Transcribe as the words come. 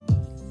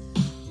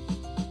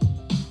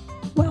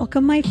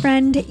Welcome, my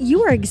friend.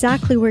 You are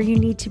exactly where you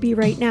need to be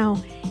right now.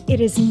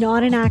 It is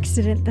not an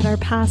accident that our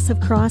paths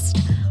have crossed.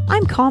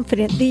 I'm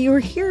confident that you are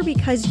here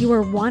because you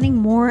are wanting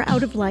more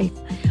out of life.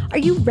 Are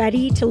you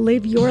ready to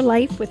live your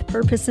life with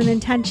purpose and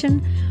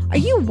intention? Are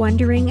you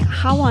wondering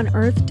how on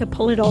earth to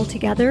pull it all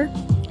together?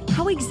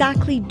 How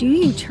exactly do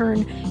you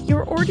turn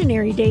your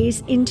ordinary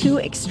days into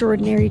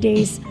extraordinary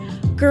days?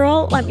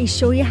 Girl, let me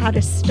show you how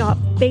to stop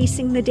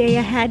facing the day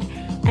ahead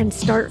and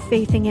start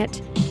faithing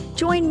it.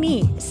 Join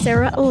me,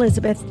 Sarah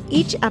Elizabeth,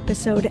 each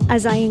episode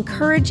as I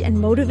encourage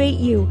and motivate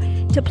you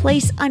to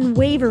place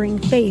unwavering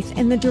faith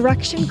in the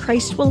direction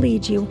Christ will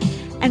lead you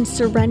and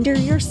surrender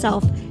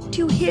yourself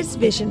to His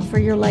vision for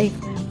your life.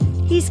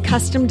 He's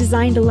custom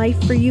designed a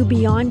life for you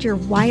beyond your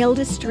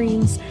wildest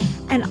dreams,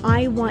 and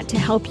I want to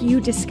help you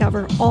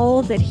discover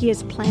all that He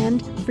has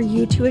planned for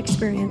you to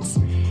experience.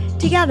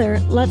 Together,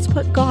 let's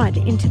put God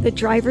into the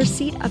driver's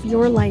seat of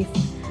your life.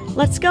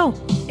 Let's go.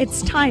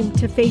 It's time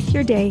to faith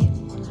your day.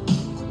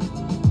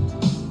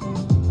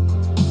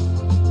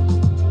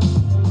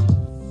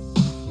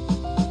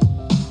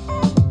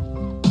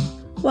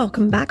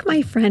 Welcome back,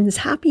 my friends.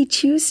 Happy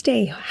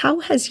Tuesday. How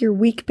has your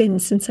week been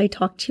since I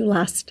talked to you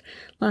last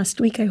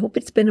week? I hope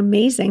it's been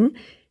amazing.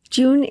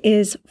 June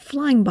is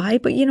flying by,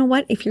 but you know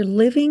what? If you're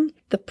living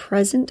the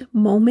present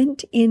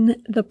moment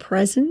in the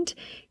present,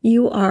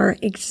 you are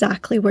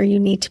exactly where you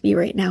need to be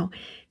right now.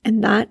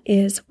 And that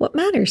is what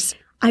matters.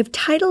 I've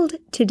titled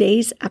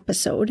today's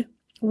episode,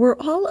 We're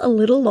All a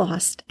Little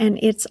Lost and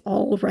It's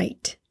All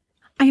Right.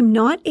 I am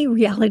not a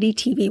reality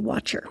TV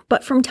watcher,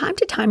 but from time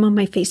to time on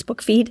my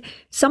Facebook feed,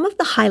 some of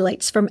the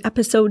highlights from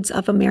episodes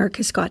of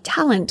America's Got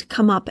Talent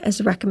come up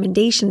as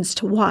recommendations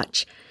to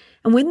watch.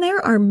 And when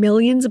there are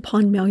millions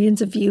upon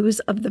millions of views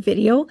of the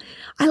video,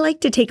 I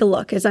like to take a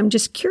look as I'm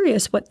just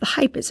curious what the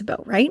hype is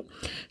about, right?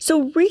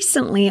 So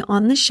recently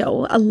on the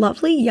show, a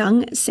lovely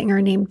young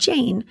singer named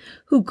Jane,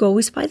 who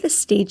goes by the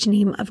stage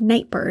name of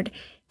Nightbird,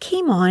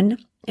 came on.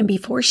 And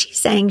before she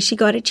sang, she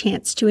got a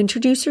chance to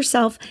introduce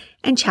herself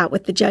and chat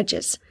with the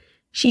judges.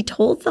 She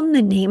told them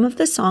the name of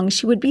the song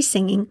she would be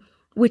singing,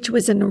 which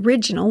was an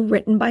original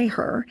written by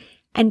her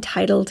and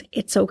titled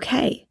It's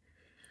Okay.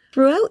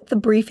 Throughout the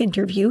brief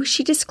interview,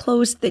 she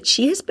disclosed that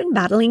she has been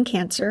battling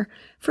cancer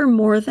for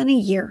more than a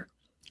year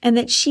and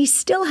that she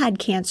still had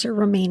cancer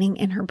remaining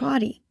in her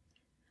body.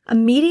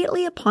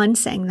 Immediately upon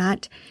saying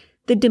that,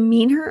 the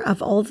demeanor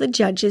of all the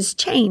judges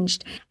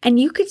changed, and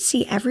you could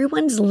see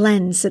everyone's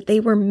lens that they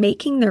were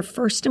making their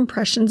first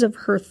impressions of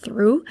her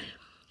through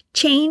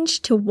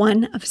change to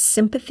one of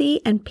sympathy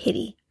and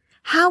pity.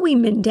 Howie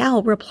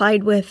Mandel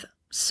replied with,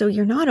 "So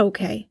you're not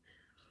okay?"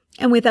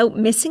 And without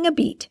missing a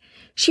beat,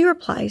 she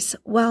replies,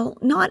 "Well,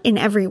 not in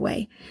every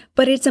way,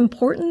 but it's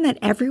important that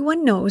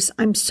everyone knows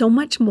I'm so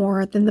much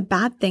more than the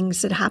bad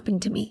things that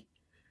happened to me."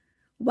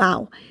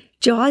 Wow.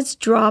 Jaws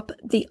drop,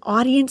 the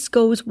audience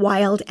goes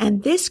wild,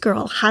 and this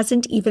girl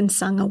hasn't even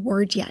sung a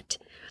word yet.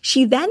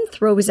 She then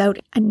throws out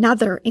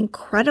another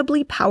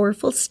incredibly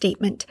powerful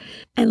statement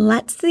and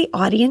lets the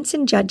audience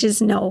and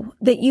judges know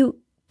that you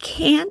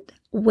can't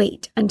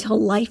wait until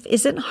life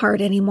isn't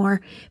hard anymore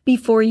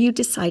before you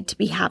decide to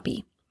be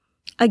happy.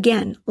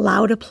 Again,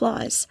 loud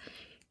applause.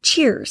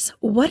 Cheers.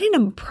 What an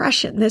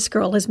impression this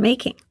girl is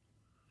making.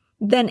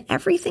 Then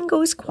everything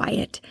goes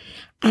quiet,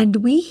 and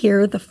we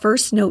hear the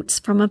first notes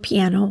from a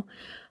piano,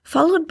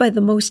 followed by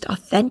the most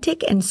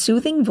authentic and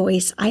soothing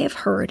voice I have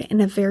heard in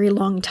a very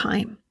long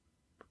time.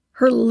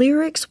 Her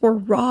lyrics were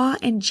raw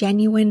and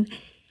genuine,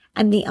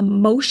 and the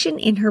emotion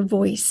in her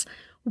voice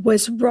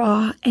was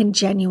raw and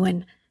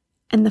genuine,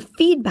 and the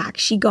feedback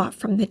she got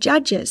from the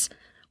judges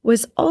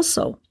was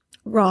also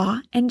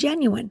raw and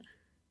genuine.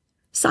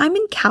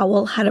 Simon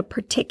Cowell had a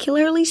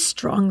particularly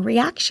strong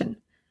reaction.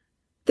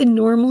 The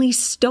normally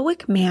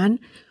stoic man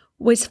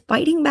was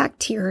fighting back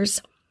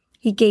tears.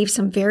 He gave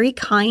some very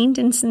kind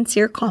and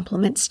sincere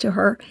compliments to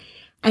her,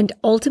 and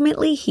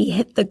ultimately he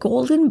hit the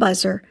golden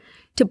buzzer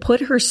to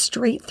put her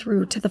straight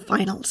through to the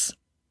finals.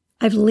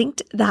 I've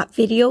linked that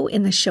video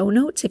in the show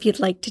notes if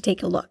you'd like to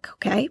take a look,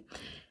 okay?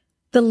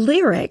 The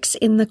lyrics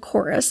in the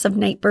chorus of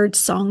Nightbird's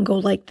song go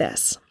like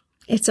this.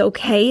 It's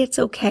okay, it's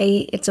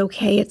okay, it's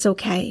okay, it's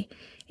okay.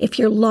 If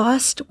you're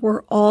lost,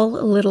 we're all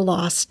a little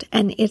lost,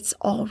 and it's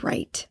all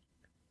right.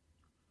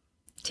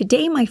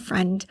 Today, my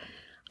friend,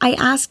 I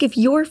ask if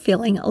you're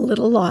feeling a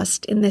little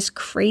lost in this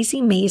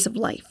crazy maze of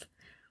life.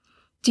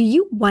 Do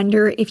you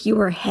wonder if you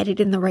are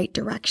headed in the right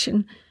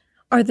direction?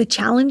 Are the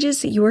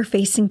challenges that you are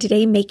facing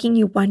today making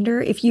you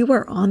wonder if you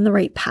are on the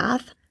right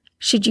path?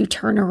 Should you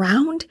turn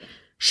around?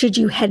 Should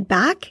you head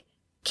back?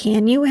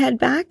 Can you head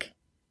back?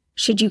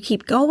 Should you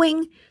keep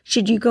going?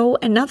 Should you go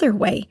another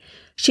way?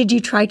 Should you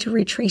try to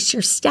retrace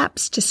your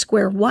steps to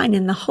square one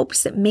in the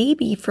hopes that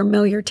maybe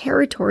familiar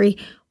territory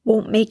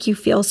won't make you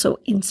feel so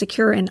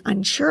insecure and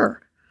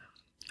unsure?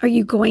 Are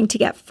you going to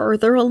get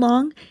further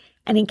along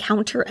and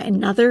encounter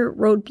another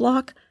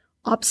roadblock,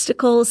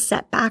 obstacle,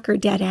 setback, or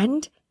dead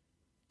end?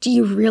 Do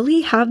you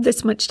really have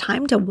this much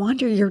time to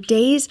wander your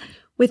days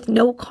with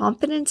no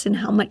confidence in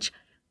how much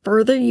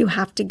further you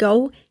have to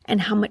go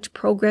and how much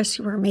progress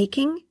you are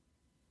making?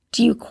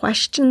 Do you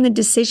question the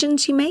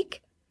decisions you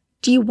make?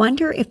 Do you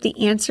wonder if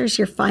the answers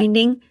you're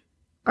finding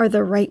are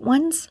the right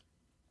ones?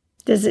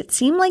 Does it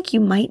seem like you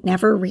might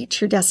never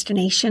reach your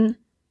destination?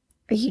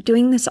 Are you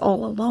doing this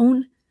all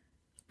alone?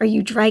 Are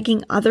you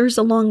dragging others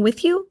along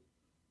with you?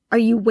 Are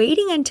you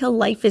waiting until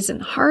life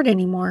isn't hard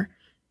anymore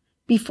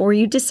before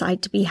you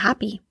decide to be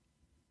happy?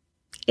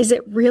 Is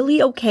it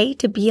really okay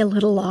to be a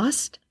little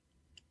lost?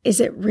 Is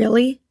it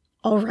really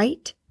all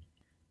right?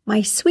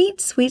 My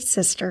sweet, sweet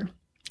sister,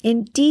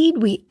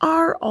 indeed we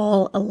are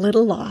all a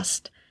little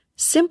lost,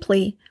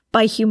 simply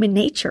by human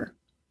nature,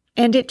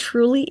 and it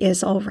truly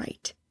is all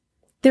right.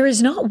 There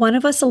is not one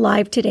of us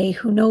alive today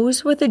who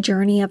knows where the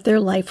journey of their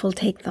life will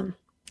take them.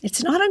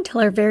 It's not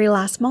until our very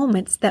last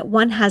moments that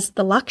one has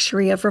the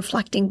luxury of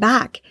reflecting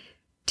back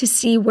to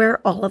see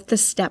where all of the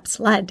steps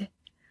led.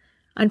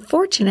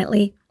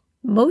 Unfortunately,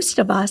 most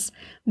of us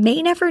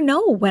may never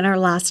know when our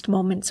last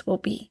moments will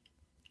be.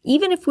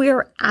 Even if we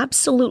are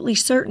absolutely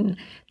certain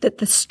that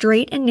the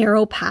straight and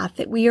narrow path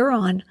that we are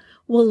on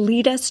will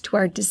lead us to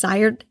our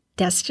desired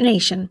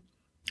destination,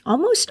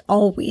 almost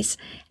always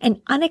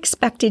an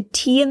unexpected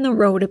T in the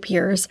road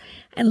appears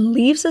and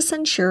leaves us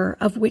unsure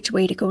of which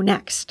way to go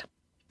next.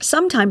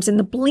 Sometimes in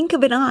the blink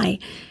of an eye,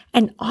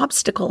 an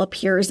obstacle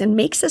appears and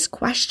makes us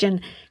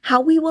question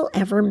how we will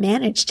ever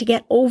manage to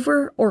get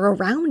over or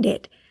around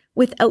it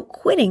without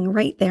quitting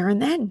right there and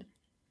then.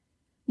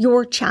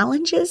 Your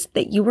challenges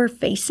that you are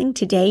facing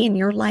today in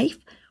your life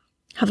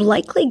have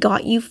likely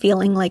got you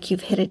feeling like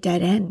you've hit a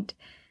dead end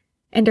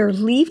and are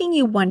leaving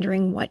you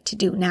wondering what to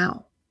do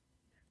now.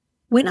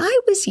 When I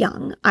was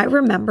young, I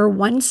remember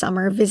one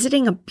summer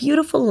visiting a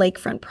beautiful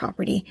lakefront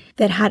property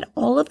that had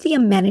all of the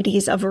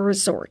amenities of a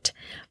resort,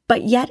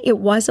 but yet it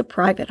was a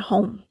private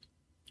home.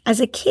 As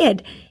a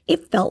kid,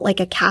 it felt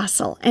like a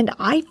castle, and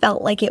I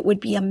felt like it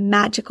would be a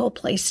magical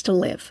place to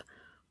live.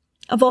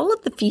 Of all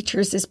of the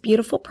features this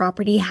beautiful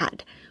property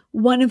had,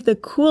 one of the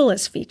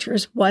coolest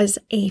features was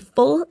a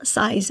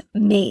full-size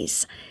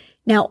maze.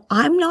 Now,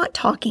 I'm not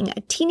talking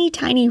a teeny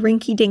tiny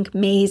rinky-dink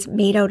maze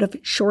made out of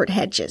short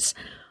hedges.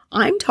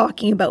 I'm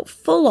talking about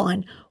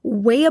full-on,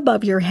 way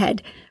above your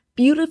head,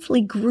 beautifully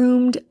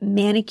groomed,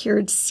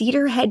 manicured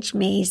cedar hedge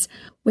maze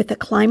with a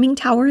climbing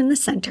tower in the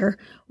center,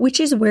 which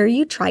is where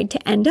you tried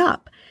to end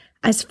up,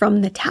 as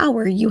from the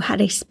tower you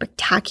had a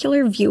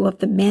spectacular view of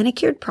the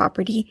manicured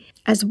property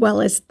as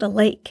well as the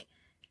lake.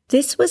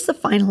 This was the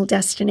final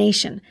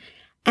destination,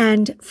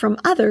 and from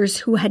others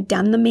who had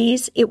done the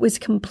maze, it was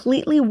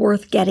completely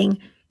worth getting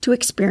to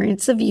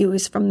experience the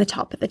views from the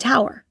top of the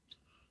tower.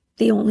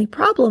 The only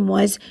problem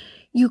was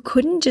you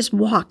couldn't just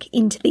walk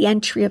into the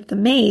entry of the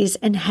maze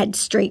and head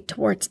straight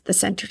towards the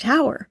center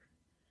tower.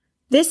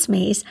 This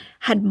maze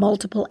had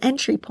multiple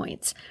entry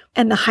points,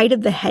 and the height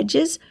of the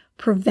hedges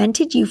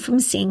prevented you from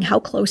seeing how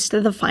close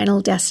to the final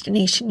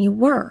destination you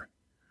were.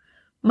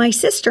 My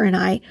sister and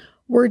I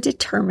were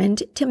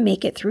determined to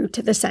make it through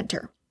to the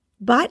center,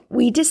 but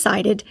we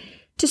decided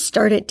to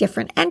start at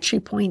different entry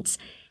points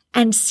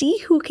and see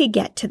who could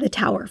get to the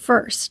tower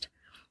first.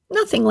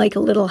 Nothing like a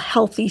little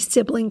healthy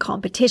sibling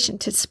competition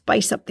to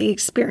spice up the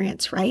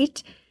experience,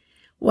 right?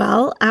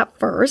 Well, at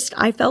first,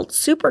 I felt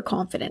super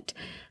confident.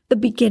 The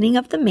beginning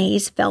of the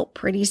maze felt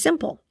pretty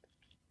simple.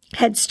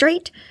 Head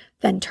straight,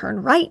 then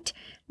turn right,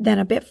 then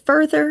a bit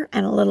further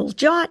and a little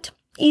jot,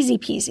 easy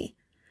peasy.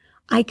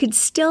 I could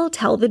still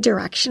tell the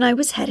direction I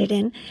was headed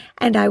in,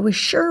 and I was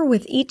sure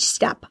with each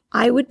step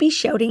I would be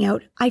shouting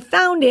out, "I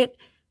found it,"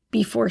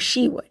 before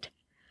she would.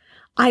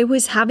 I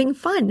was having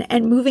fun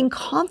and moving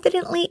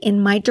confidently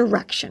in my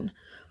direction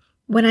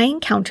when I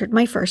encountered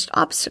my first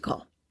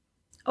obstacle.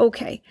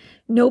 Okay,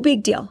 no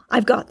big deal.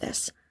 I've got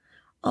this.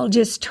 I'll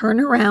just turn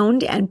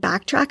around and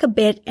backtrack a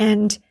bit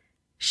and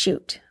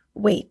shoot.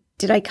 Wait,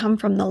 did I come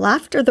from the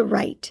left or the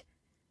right?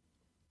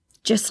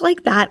 Just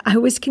like that, I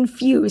was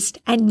confused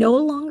and no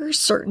longer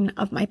certain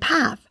of my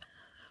path.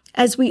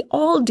 As we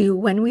all do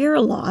when we are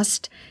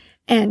lost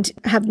and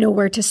have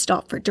nowhere to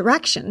stop for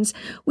directions,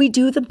 we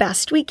do the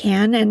best we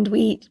can and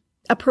we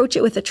approach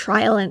it with a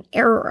trial and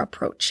error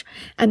approach,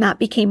 and that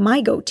became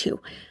my go-to.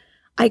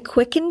 I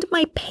quickened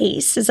my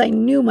pace as I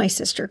knew my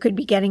sister could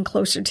be getting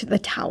closer to the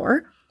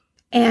tower,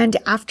 and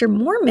after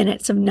more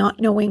minutes of not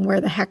knowing where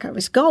the heck I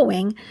was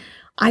going,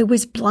 I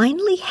was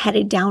blindly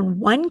headed down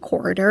one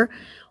corridor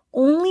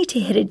only to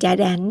hit a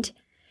dead end.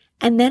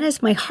 And then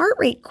as my heart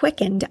rate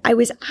quickened, I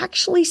was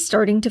actually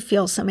starting to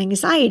feel some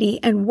anxiety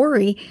and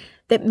worry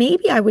that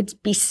maybe I would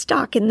be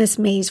stuck in this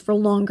maze for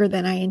longer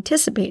than I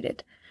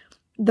anticipated.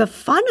 The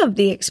fun of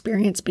the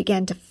experience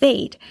began to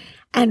fade,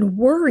 and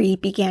worry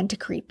began to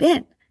creep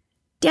in.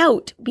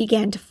 Doubt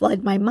began to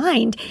flood my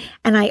mind,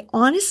 and I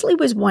honestly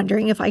was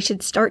wondering if I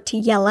should start to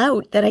yell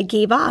out that I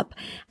gave up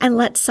and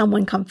let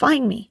someone come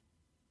find me.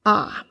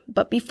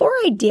 But before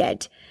I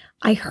did,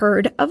 I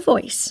heard a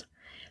voice,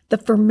 the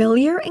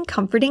familiar and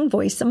comforting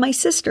voice of my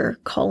sister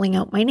calling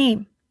out my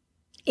name.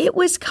 It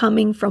was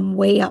coming from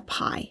way up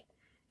high.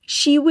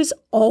 She was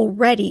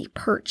already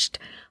perched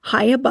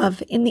high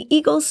above in the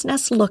Eagle's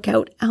Nest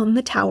lookout on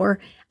the tower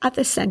at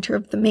the center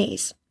of the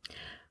maze.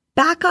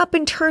 "Back up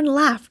and turn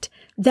left.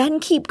 Then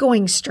keep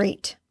going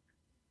straight.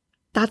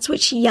 That's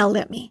what she yelled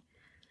at me.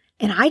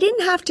 And I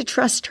didn't have to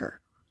trust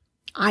her.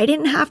 I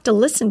didn't have to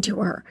listen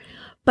to her.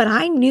 But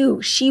I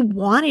knew she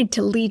wanted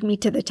to lead me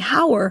to the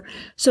tower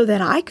so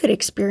that I could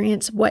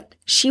experience what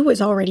she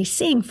was already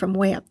seeing from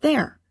way up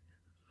there.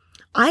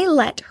 I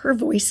let her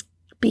voice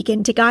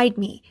begin to guide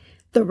me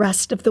the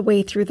rest of the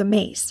way through the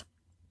maze.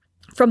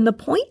 From the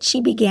point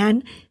she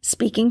began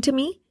speaking to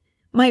me,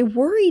 my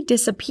worry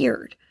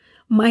disappeared.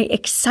 My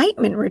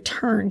excitement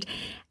returned,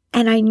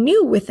 and I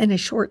knew within a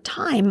short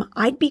time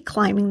I'd be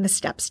climbing the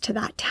steps to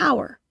that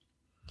tower.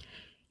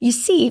 You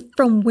see,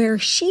 from where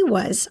she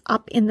was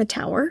up in the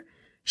tower,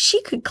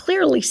 she could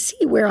clearly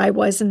see where I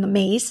was in the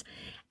maze,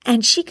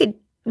 and she could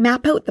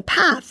map out the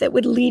path that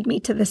would lead me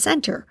to the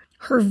center.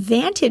 Her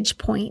vantage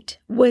point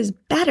was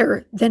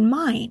better than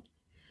mine.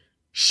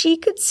 She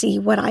could see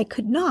what I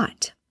could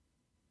not.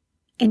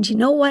 And you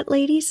know what,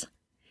 ladies?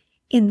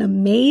 In the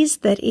maze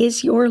that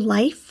is your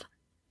life,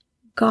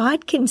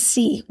 God can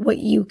see what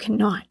you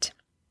cannot.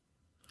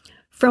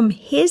 From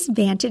His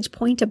vantage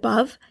point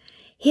above,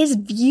 His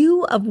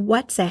view of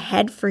what's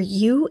ahead for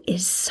you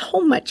is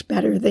so much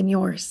better than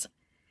yours.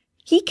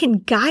 He can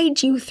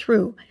guide you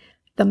through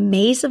the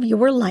maze of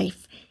your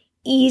life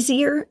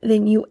easier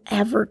than you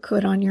ever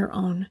could on your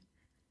own.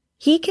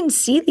 He can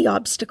see the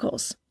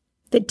obstacles,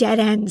 the dead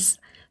ends,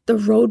 the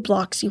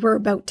roadblocks you are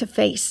about to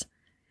face.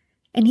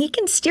 And He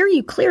can steer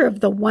you clear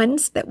of the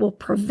ones that will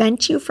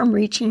prevent you from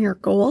reaching your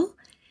goal.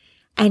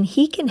 And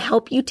He can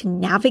help you to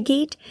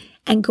navigate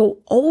and go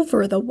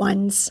over the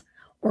ones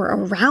or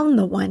around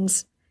the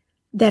ones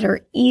that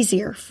are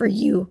easier for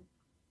you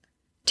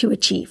to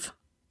achieve.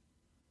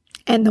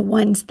 And the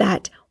ones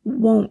that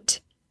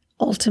won't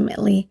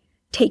ultimately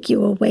take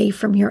you away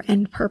from your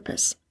end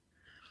purpose.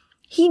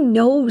 He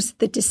knows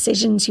the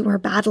decisions you are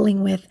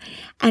battling with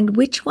and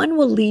which one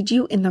will lead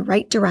you in the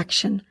right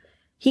direction.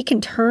 He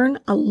can turn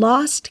a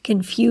lost,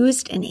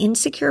 confused, and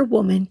insecure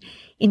woman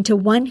into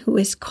one who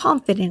is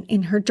confident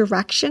in her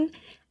direction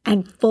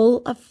and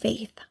full of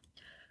faith.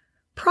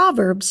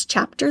 Proverbs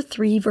chapter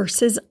 3,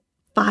 verses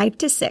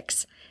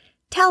 5-6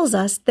 tells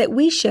us that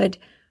we should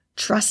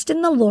trust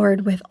in the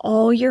Lord with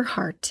all your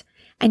heart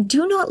and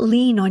do not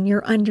lean on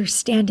your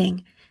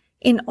understanding.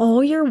 In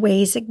all your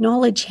ways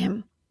acknowledge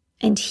Him,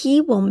 and He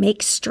will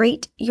make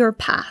straight your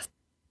path.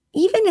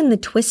 Even in the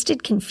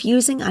twisted,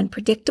 confusing,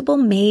 unpredictable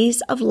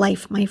maze of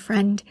life, my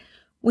friend,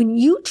 when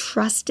you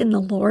trust in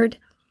the Lord,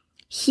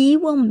 He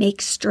will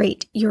make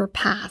straight your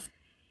path.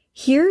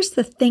 Here's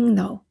the thing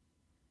though,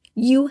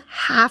 you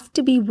have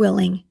to be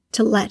willing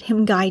to let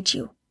Him guide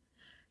you.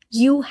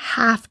 You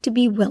have to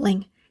be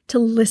willing to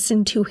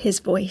listen to His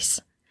voice.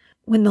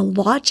 When the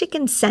logic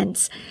and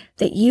sense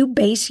that you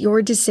base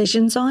your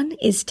decisions on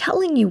is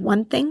telling you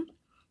one thing,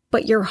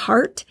 but your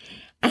heart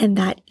and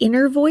that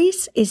inner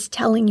voice is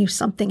telling you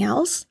something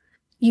else,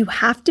 you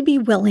have to be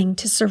willing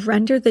to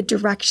surrender the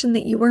direction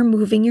that you are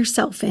moving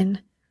yourself in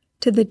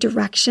to the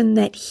direction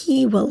that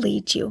He will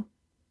lead you.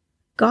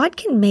 God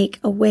can make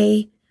a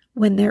way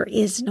when there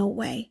is no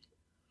way.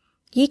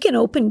 He can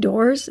open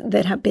doors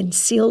that have been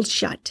sealed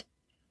shut.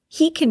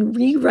 He can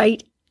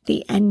rewrite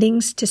the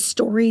endings to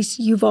stories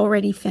you've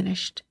already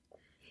finished.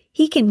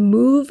 He can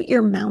move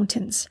your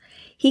mountains.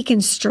 He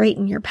can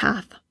straighten your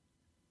path.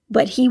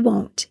 But He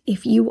won't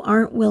if you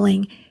aren't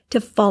willing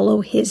to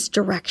follow His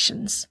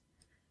directions.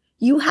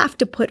 You have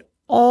to put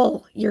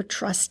all your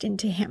trust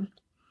into Him.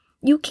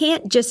 You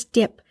can't just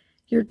dip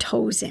your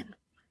toes in.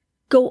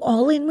 Go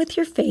all in with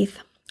your faith.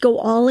 Go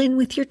all in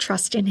with your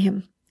trust in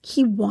Him.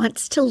 He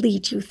wants to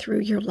lead you through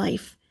your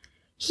life.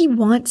 He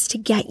wants to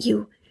get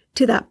you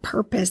to that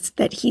purpose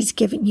that He's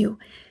given you,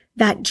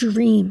 that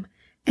dream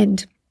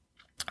and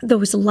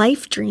those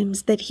life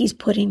dreams that He's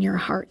put in your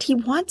heart. He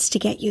wants to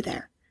get you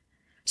there.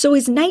 So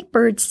as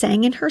Nightbird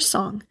sang in her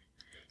song,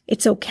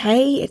 it's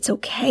okay, it's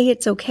okay,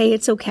 it's okay,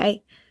 it's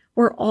okay.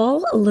 We're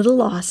all a little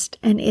lost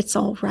and it's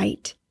all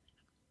right.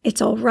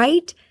 It's all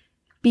right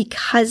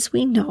because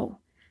we know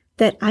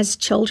that as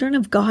children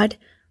of God,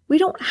 we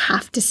don't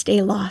have to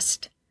stay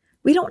lost.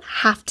 We don't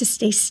have to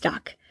stay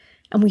stuck.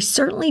 And we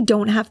certainly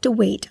don't have to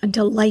wait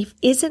until life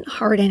isn't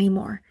hard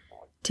anymore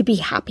to be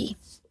happy.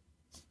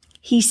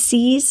 He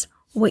sees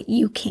what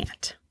you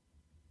can't.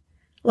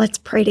 Let's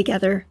pray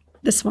together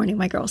this morning,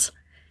 my girls.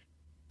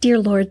 Dear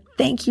Lord,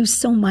 thank you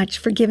so much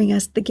for giving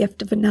us the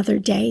gift of another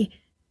day,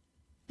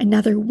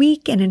 another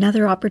week, and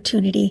another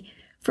opportunity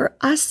for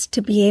us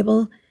to be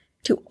able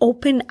to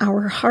open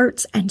our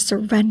hearts and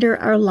surrender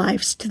our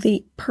lives to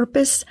the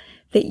purpose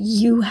that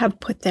you have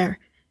put there,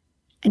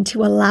 and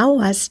to allow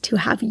us to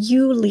have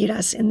you lead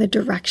us in the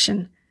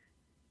direction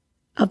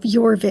of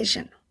your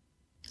vision.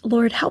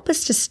 Lord, help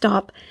us to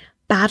stop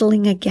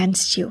battling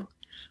against you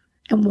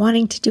and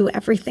wanting to do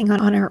everything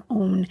on our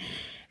own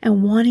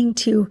and wanting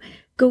to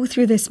go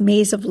through this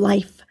maze of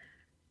life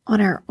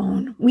on our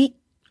own. We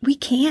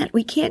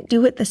can't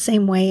do it the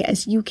same way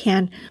as you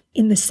can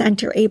in the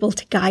center, able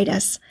to guide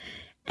us.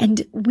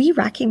 And we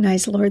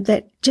recognize, Lord,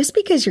 that just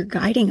because you're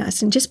guiding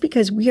us and just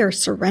because we are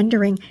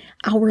surrendering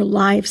our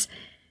lives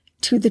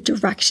to the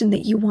direction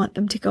that you want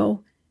them to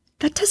go.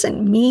 That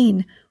doesn't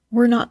mean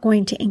we're not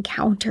going to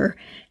encounter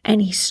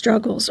any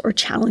struggles or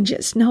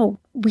challenges. No,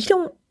 we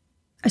don't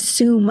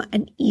assume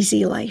an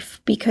easy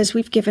life because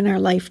we've given our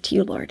life to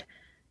you, Lord.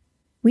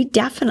 We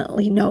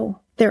definitely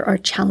know there are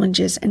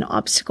challenges and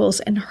obstacles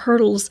and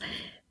hurdles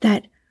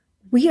that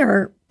we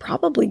are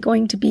probably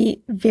going to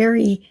be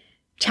very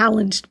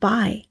challenged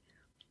by.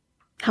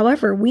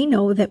 However, we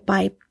know that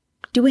by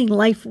doing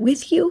life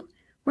with you,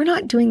 we're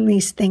not doing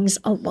these things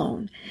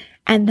alone,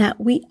 and that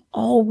we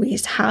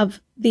always have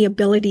the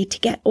ability to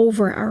get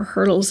over our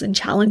hurdles and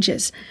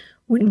challenges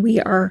when we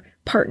are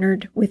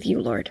partnered with you,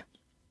 Lord.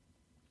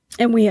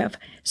 And we have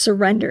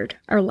surrendered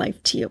our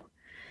life to you.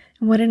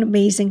 And what an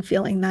amazing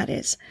feeling that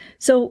is.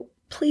 So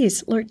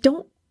please, Lord,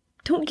 don't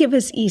give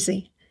us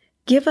easy.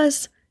 Give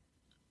us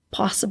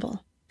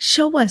possible.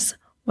 Show us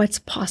what's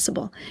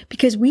possible,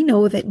 because we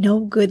know that no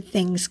good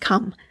things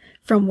come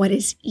from what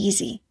is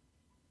easy.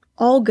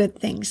 All good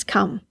things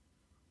come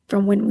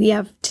from when we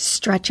have to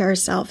stretch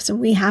ourselves and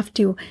we have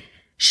to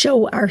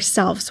show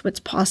ourselves what's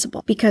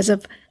possible because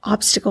of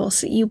obstacles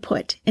that you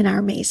put in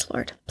our maze,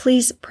 Lord.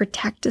 Please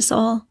protect us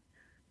all,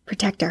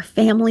 protect our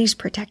families,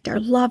 protect our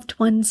loved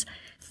ones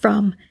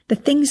from the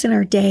things in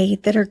our day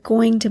that are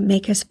going to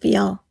make us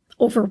feel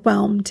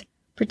overwhelmed.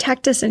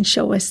 Protect us and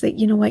show us that,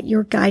 you know what,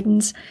 your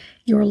guidance,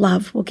 your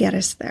love will get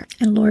us there.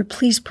 And Lord,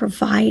 please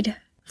provide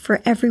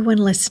for everyone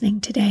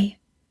listening today.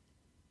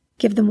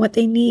 Give them what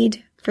they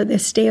need for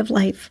this day of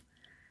life,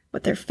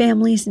 what their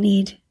families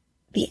need,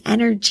 the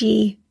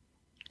energy,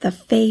 the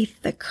faith,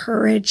 the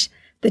courage,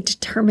 the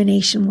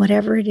determination,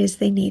 whatever it is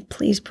they need.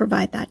 Please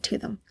provide that to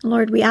them.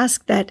 Lord, we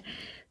ask that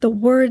the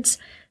words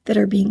that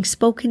are being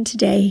spoken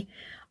today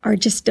are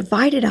just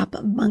divided up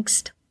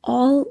amongst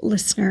all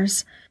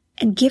listeners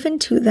and given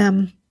to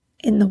them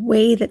in the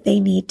way that they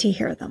need to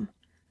hear them.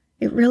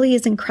 It really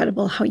is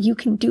incredible how you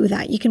can do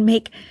that. You can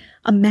make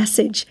a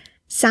message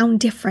sound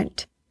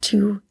different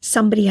to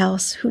somebody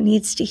else who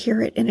needs to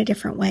hear it in a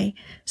different way.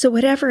 So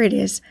whatever it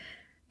is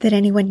that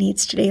anyone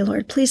needs today,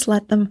 Lord, please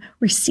let them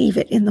receive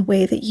it in the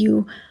way that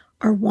you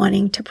are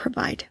wanting to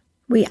provide.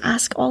 We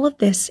ask all of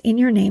this in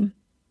your name.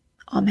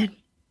 Amen.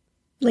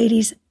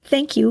 Ladies,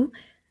 thank you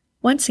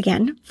once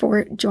again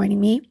for joining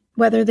me,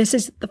 whether this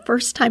is the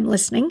first time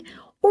listening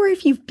or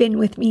if you've been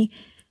with me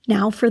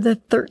now for the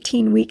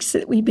 13 weeks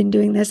that we've been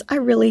doing this. I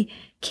really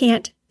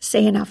can't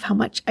say enough how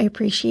much I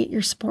appreciate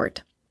your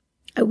support.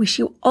 I wish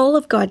you all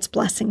of God's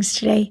blessings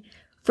today.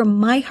 From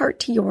my heart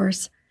to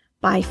yours.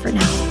 Bye for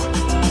now.